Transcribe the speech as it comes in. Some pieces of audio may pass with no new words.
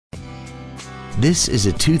This is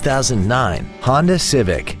a 2009 Honda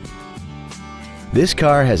Civic. This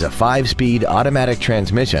car has a 5-speed automatic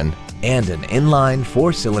transmission and an inline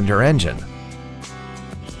 4-cylinder engine.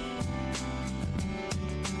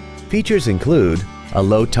 Features include a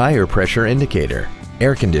low tire pressure indicator,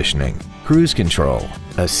 air conditioning, cruise control,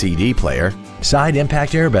 a CD player, side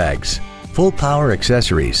impact airbags, full power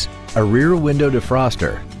accessories, a rear window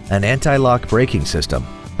defroster, an anti-lock braking system,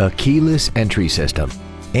 a keyless entry system,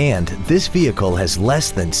 and this vehicle has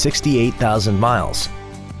less than 68,000 miles.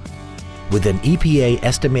 With an EPA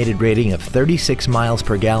estimated rating of 36 miles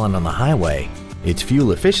per gallon on the highway, its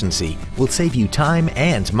fuel efficiency will save you time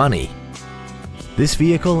and money. This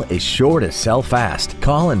vehicle is sure to sell fast.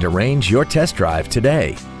 Call and arrange your test drive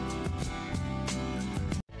today.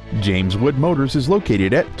 James Wood Motors is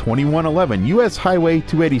located at 2111 US Highway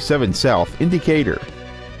 287 South in Decatur.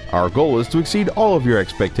 Our goal is to exceed all of your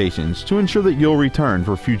expectations to ensure that you'll return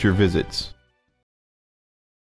for future visits.